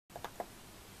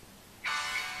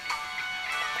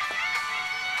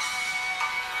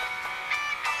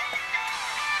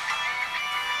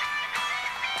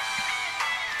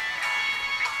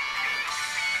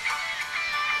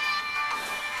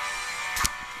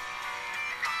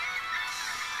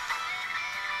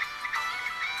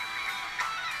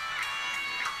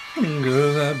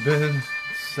Girl, I've been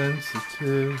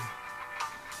sensitive,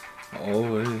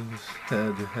 always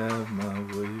had to have my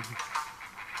way.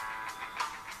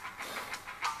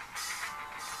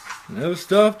 Never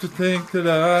stopped to think that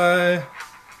I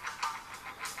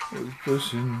was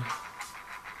pushing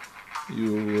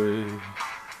you away.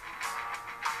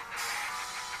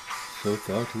 So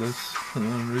thoughtless and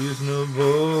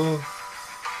unreasonable,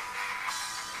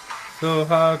 so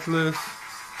heartless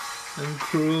and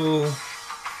cruel.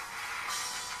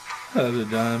 Had a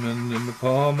diamond in the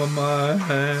palm of my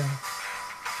hand,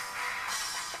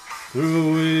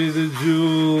 threw away the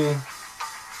jewel.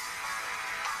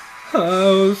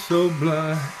 I was so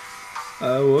blind,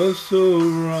 I was so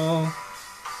wrong.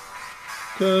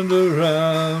 Turned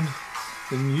around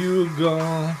and you were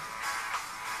gone.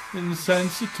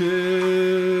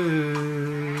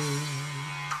 Insensitive,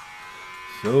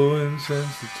 so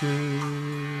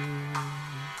insensitive.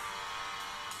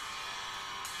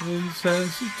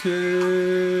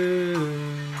 Insensitive,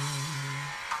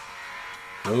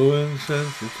 so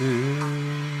insensitive.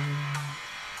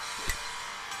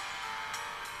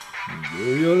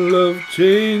 Girl, your love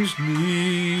changed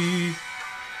me,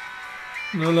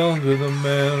 no longer the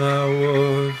man I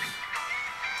was.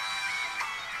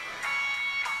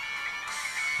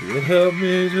 It helped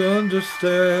me to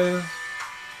understand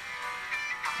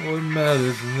what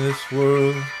matters in this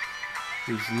world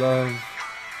is love.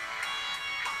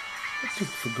 I took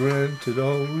for granted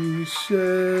all we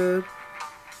shared.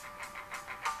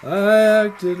 I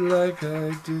acted like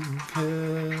I didn't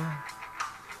care.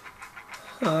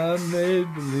 I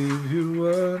made believe you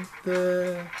weren't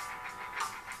there.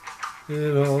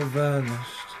 It all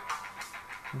vanished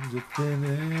into thin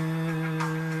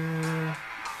air.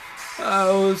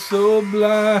 I was so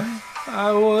blind,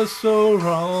 I was so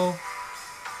wrong.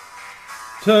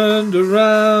 Turned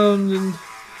around and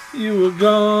you were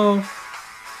gone.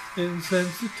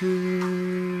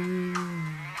 Insensitive,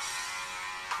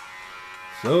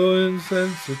 so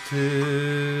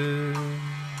insensitive.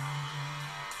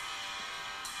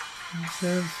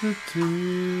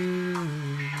 Insensitive,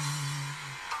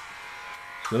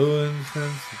 so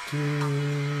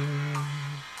insensitive.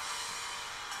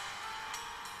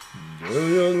 Girl,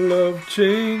 your love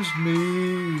changed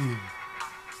me.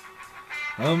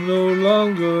 I'm no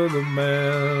longer the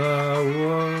man I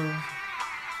was.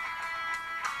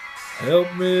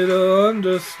 Help me to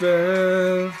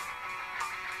understand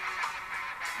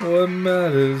what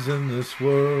matters in this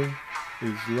world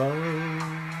is love.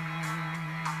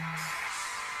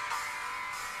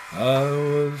 I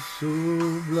was so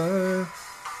blind,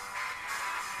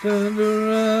 turned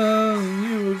around and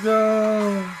you were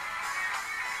gone.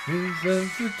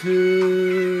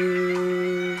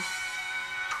 Insensitive,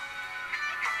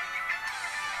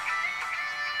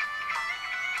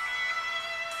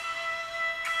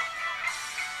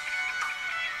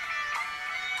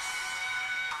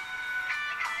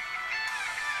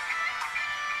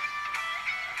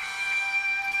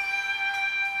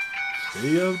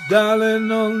 stay up,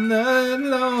 darling, all night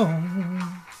long.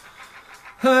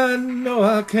 I know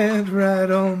I can't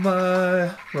right all my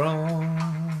wrongs.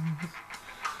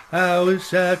 I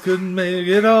wish I could make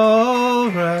it all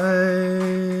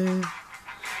right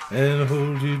and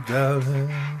hold you, darling,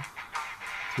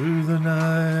 through the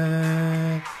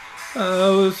night. I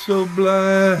was so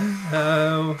blind,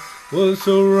 I was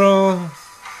so wrong.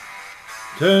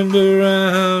 Turned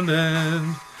around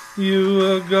and you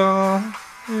were gone.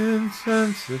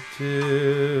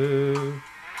 Insensitive,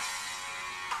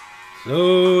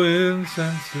 so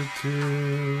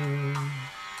insensitive.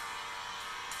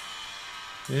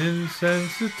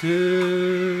 Insensitive,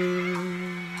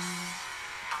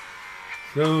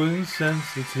 so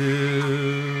insensitive.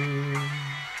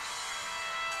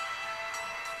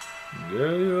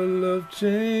 Girl, your love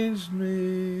changed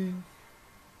me.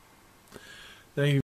 Thank you.